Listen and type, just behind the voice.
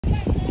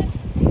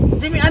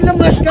Jimmy, alam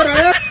mo ka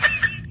rin?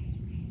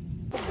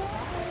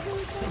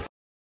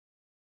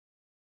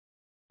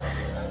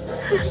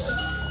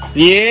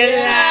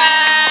 Yeah!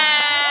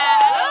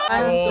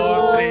 1,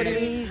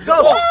 2, 3,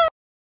 go!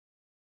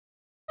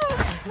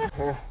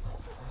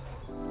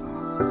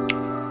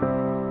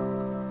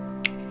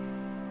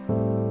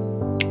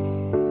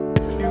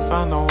 If you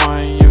found the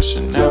one, you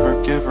should never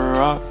give her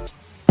up.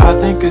 I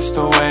think it's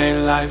the way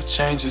life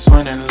changes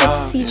when in love.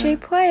 It's CJ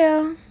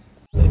Puyo.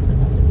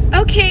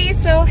 Okay,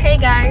 so hey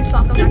guys,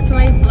 welcome back to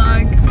my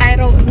vlog. I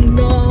don't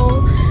know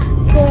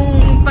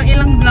kung pang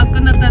ilang vlog ko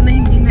na to na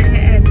hindi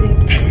na-edit.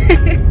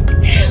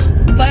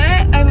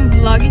 But I'm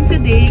vlogging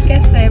today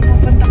kasi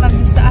pupunta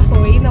kami sa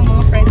Ahoy ng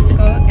mga friends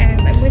ko and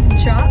I'm with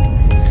Ja.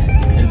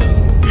 Hello,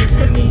 good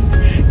morning.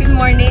 Good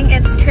morning.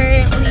 It's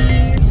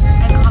currently,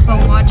 I don't have a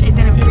watch, I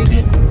didn't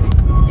bring it.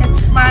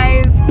 It's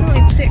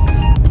 6.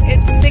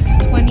 It's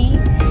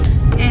 6:20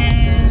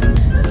 and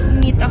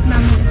meet up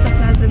namin sa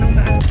plaza ng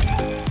Baas.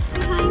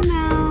 Say hi,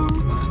 Mel!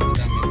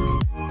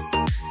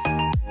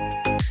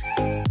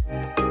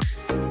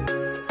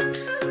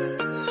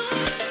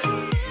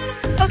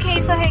 Okay,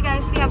 so hey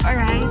guys, we have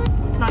arrived.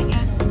 Not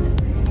yet.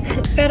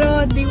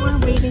 Pero they were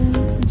waiting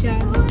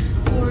dyan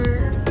for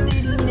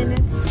 30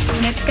 minutes.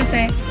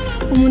 Kasi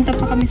pumunta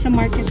pa kami sa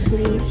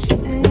marketplace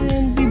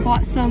and we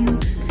bought some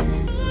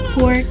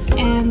pork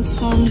and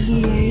some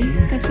gulay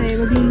kasi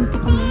magluluto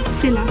kami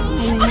sila.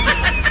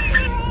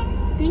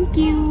 Thank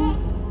you!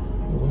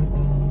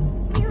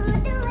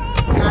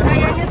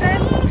 Kaya niya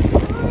din?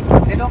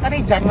 Dino ka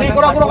rin dyan. May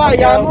kura-kura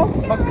kaya mo.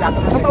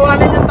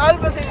 Matawanan yung taal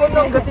kasi kung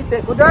nang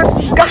gatite ko dyan.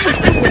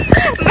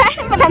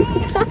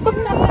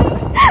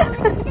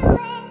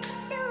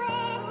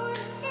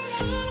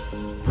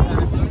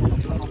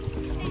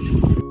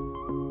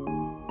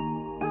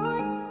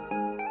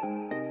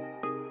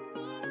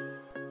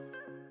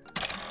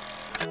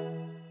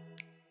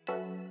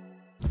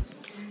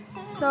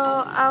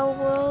 So, I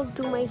will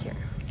do my hair.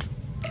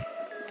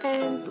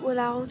 And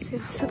wala akong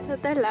swimsuit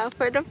na dala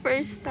for the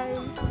first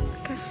time.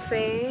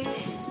 Kasi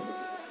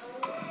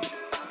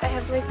I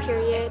have my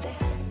period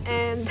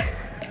and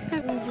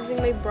I'm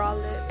using my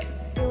bralette.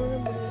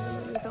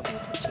 Without me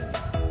touching.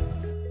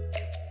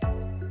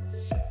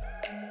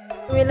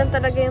 Kami lang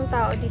talaga yung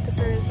tao dito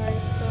sa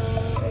resort, so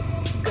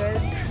it's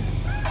good.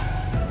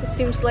 It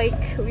seems like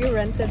we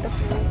rented the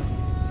whole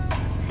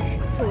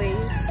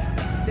place.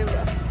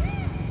 Diba?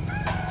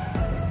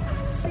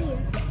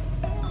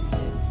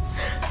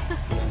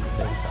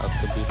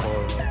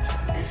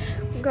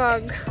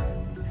 Gag.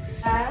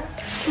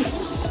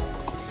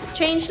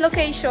 Change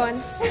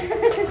location.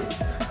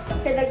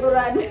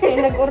 Pinaguran.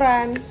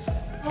 Pinaguran.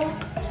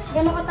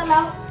 Gano'n ka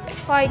talaw?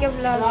 Hoy,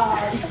 ka-vlog.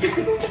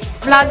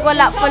 Vlog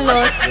wala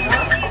pulos.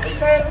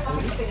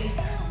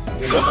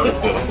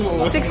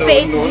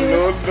 68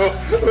 views.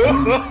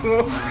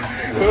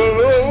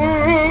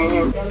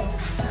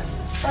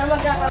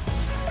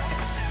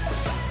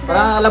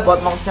 Parang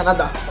alabot, makos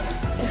Canada.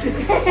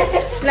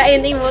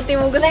 Lain emote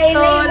mo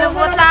gusto.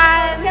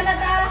 Labutan.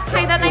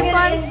 Hay na lang po.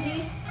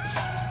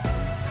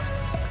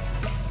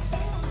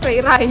 Ray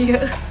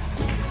Raya.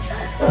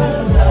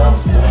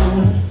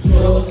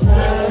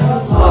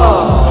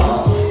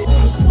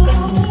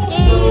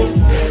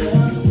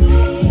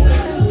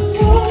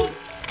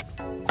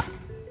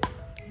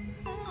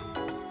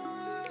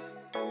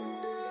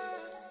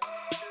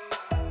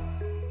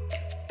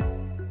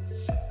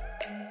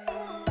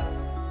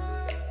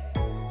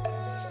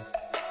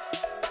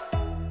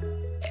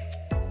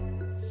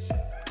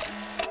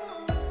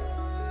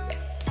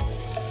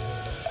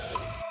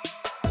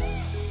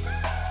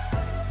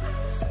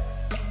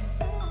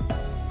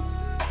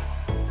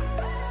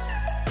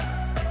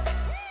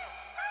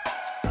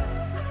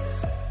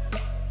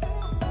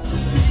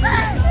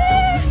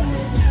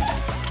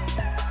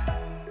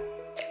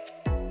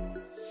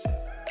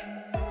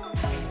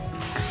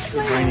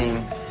 Good morning.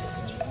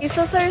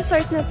 Isa sa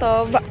resort na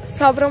to,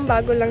 sobrang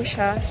bago lang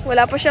siya.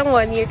 Wala pa siyang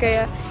 1 year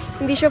kaya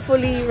hindi siya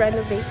fully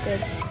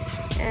renovated.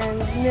 And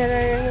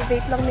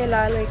nire-renovate lang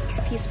nila like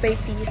piece by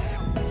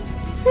piece.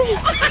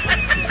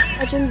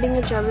 Imagine being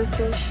a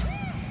jellyfish.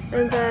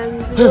 And then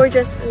you were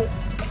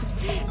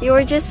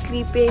just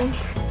sleeping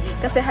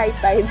kasi high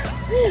tide.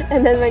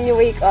 And then when you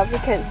wake up, you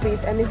can't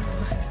breathe anymore.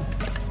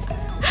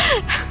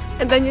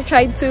 And then you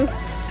tried to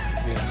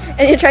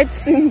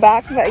swim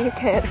back, but you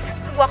can't.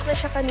 Walk na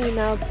siya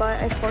kanina, but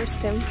I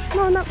forced him.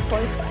 No, not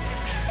forced.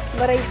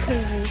 But I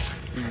pleased.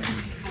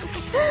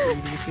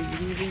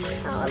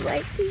 I was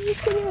like,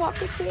 please, can you walk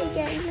with me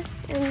again?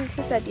 And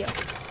he said yes.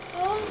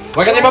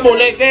 Huwag ka tayo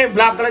mabulit eh.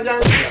 Vlog ka lang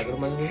dyan.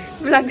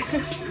 Vlog.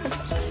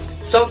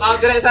 Shout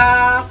out ka rin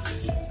sa...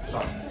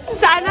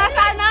 Sana,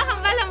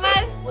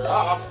 hambal.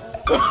 Wala ka.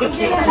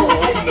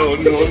 No.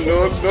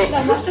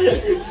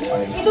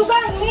 Ito ka,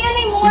 yan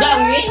ay mga.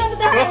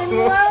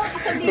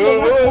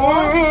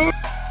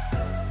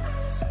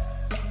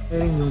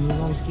 Pero yun,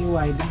 yung ski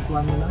widen,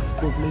 kuha mo na.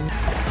 Coupling.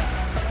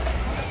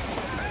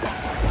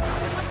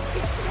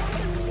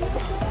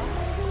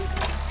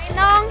 Ay,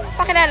 Nong,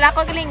 pakilala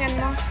ko, galingan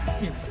mo.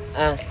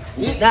 Na.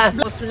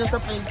 Post mo sa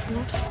page mo.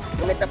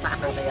 May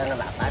tapakan kaya nga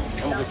lapat.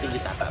 Ang gusto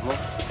yung tapa mo.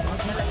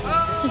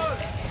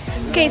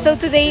 Okay, so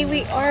today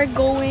we are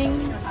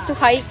going to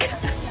hike.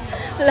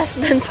 Less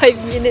than 5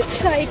 minutes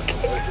hike.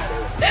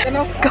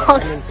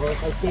 Gone.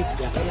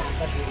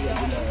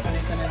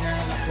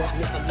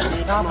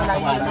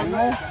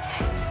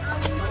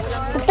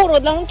 Puro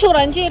lang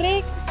tsuran,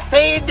 Jirik.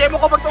 Hey, hindi mo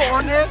ko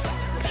magtuon eh.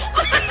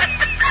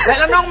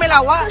 Lalo nung may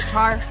lawa.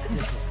 Char.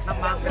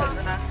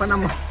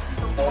 Panama.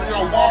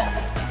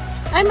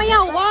 Ay,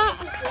 mayawa.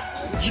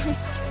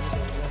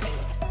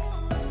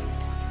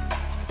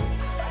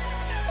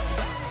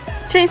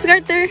 Change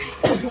garter.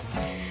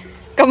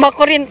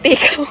 Kamakurinti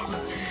ko.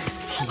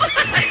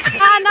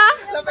 Ana?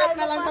 Lapit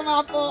na lang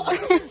tumapo.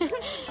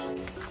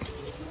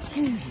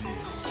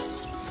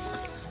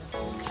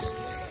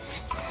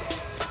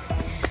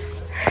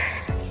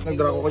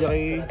 Nagdra ko kaya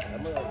kay...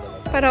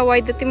 Para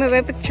wide dati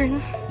may picture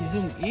na.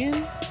 Zoom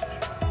in.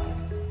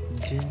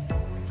 Jen.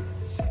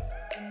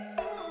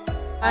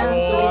 1,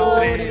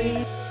 2,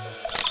 3.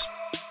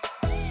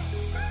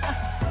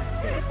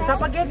 Isa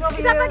pagit mo.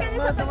 Isa pagit.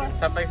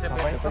 Sapay.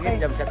 Okay,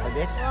 jump shot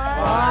pagit.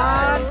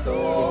 1,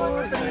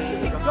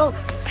 2, 3. Go!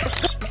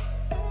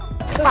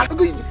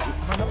 Agoy!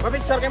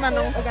 Mapicture kay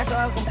Manong. Kaso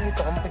ako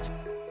kompleto ang picture.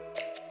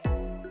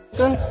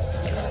 Kun.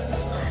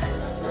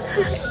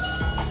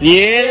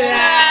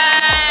 Yeah!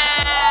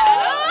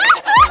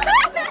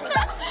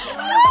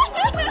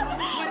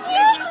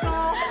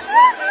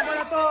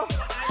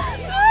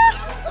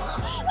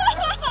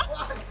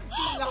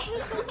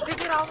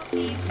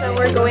 So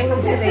we're going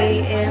home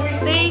today. It's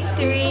day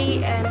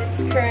 3 and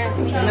it's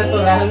currently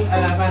 7:51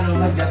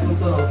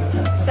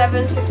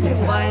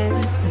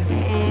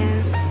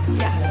 and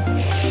yeah.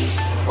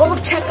 We'll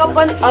check up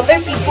on other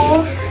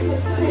people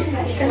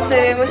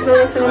kasi mas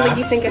lalo silang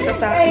nagising kesa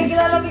sa akin.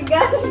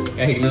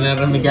 Kahit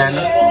nalaramigan.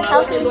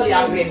 How's your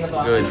sleep?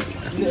 Good.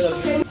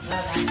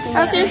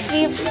 How's your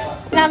sleep?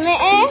 Lame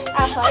eh?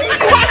 Ako.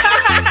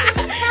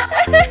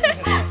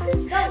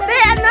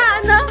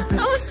 Ano?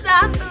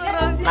 Kamusta?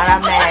 Turog?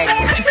 Maraming.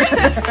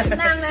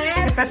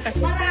 Namet?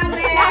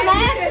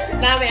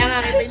 Nami ang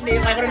aking hindi.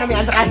 Mayroon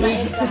namin ang sa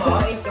kahit.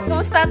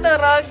 Kamusta,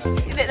 Turog?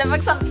 Hindi na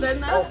magsakdan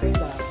na?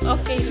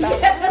 Okay lang.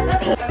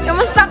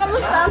 Kamusta?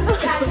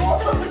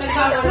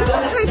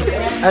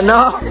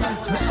 Ano?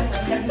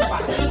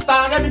 Kamusta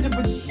ka namin?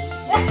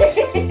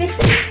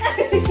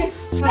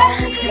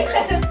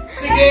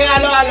 Sige,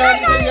 alo.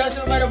 Dito yun.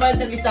 So, meron ba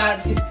yung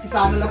isa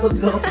na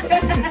lakudlo?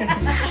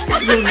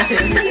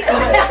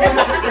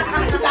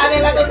 Isa na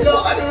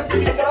lakudlo ka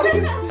dito.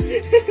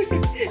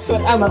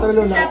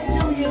 Matulog na.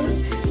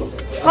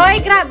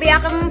 Hoy, grabe.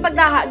 Akong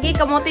pagdahagi.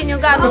 Kamutin nyo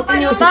ganutin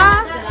nyo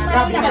ta.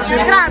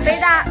 Grabe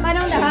da.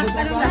 Panong daha?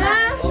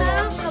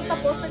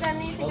 Nagtapos na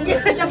gani. Si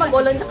Julius ka siya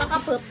pag-ulan siya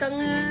kakapot ka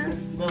nga.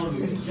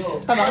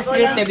 Tama ka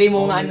script, TV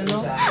mo nga ano,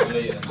 no?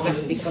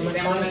 Plastic ka man.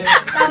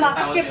 Tama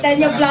ka script dahil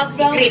yung vlog.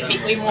 Critic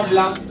ko yung mga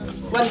vlog.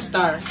 1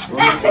 star.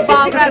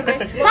 Wow, grabe.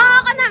 Taha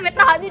ka namin.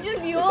 Taha ni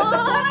Julius.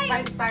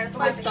 5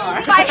 star.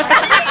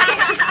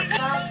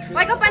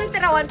 Huwag ka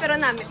panitirawan pero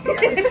namin.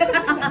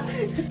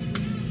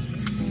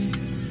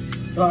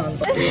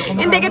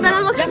 Hindi kita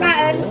na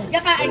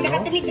Yakaan,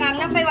 nakatinig ang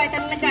napay white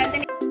ang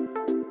nagkaan.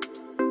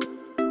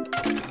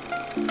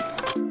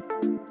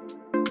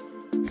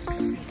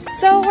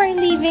 So, we're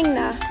leaving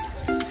na.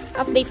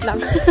 Update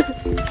lang.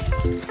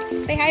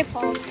 Say hi,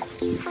 Paul.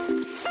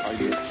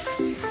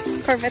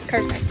 Perfect.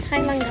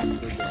 Hi, Langga.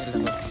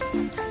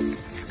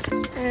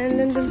 And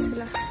nandun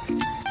sila.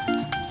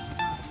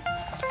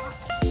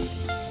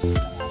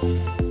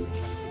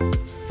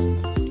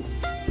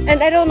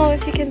 And I don't know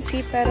if you can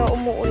see, pero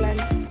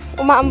umuulan.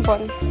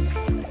 Umaambon.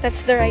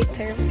 That's the right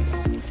term.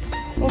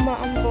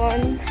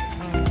 Umaambon.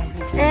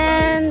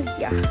 And,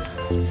 yeah.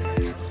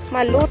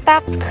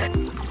 Malutak.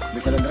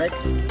 Right?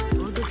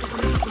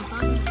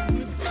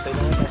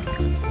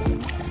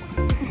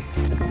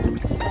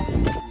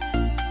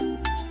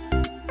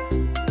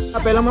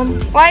 Apela, ma'am.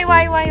 Why?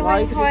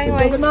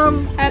 Good,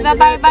 ma'am. Bye.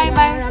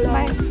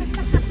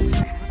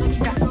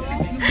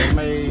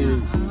 May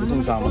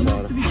gustong sama sa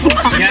oras.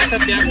 Yan.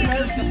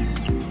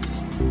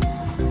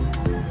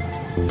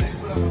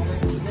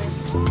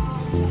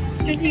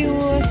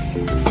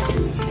 Reviews.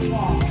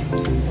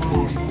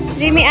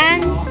 Jamie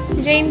Ann,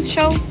 James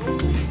Show.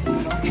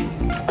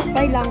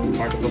 Bye lang.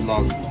 Part of the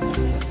vlog.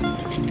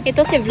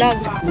 Ito si vlog.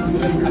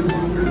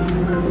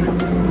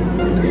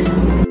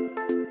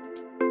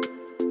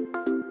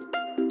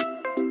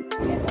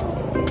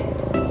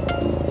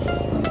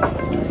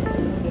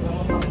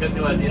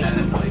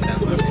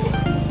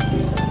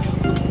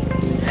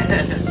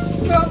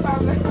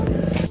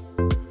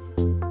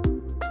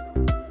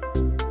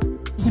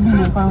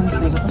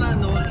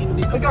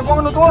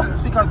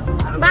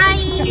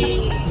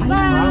 Bye!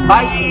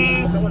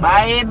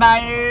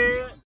 Bye!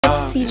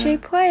 It's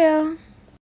CJ Pueyo.